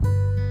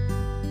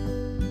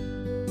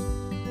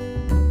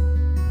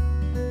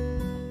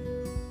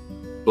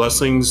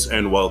Blessings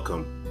and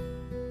welcome.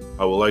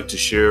 I would like to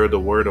share the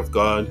Word of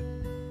God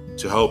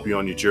to help you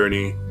on your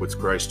journey with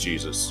Christ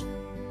Jesus.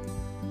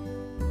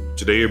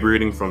 Today I'm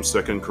reading from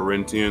 2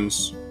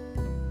 Corinthians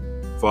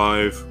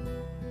 5,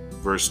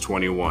 verse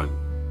 21.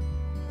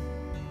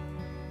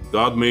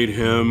 God made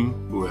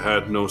him who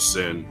had no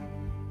sin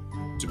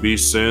to be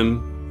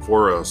sin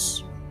for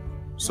us,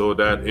 so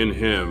that in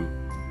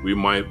him we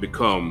might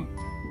become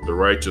the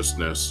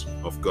righteousness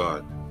of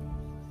God.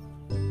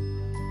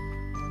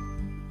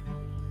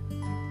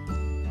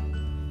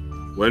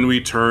 When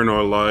we turn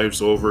our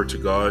lives over to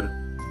God,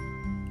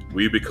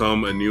 we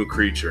become a new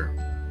creature.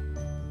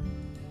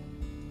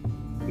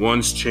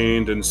 Once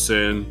chained in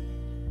sin,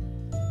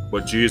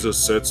 but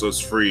Jesus sets us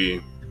free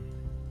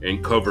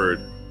and covered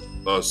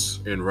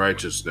us in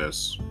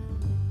righteousness.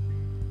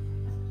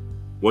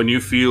 When you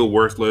feel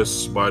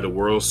worthless by the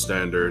world's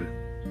standard,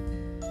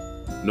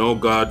 no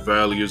God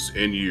values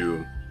in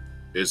you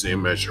is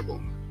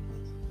immeasurable.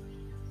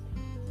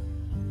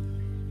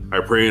 I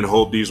pray and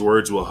hope these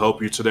words will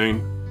help you today.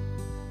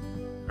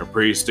 I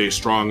pray you stay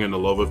strong in the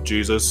love of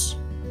Jesus.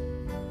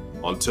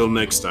 Until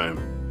next time,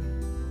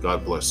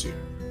 God bless you.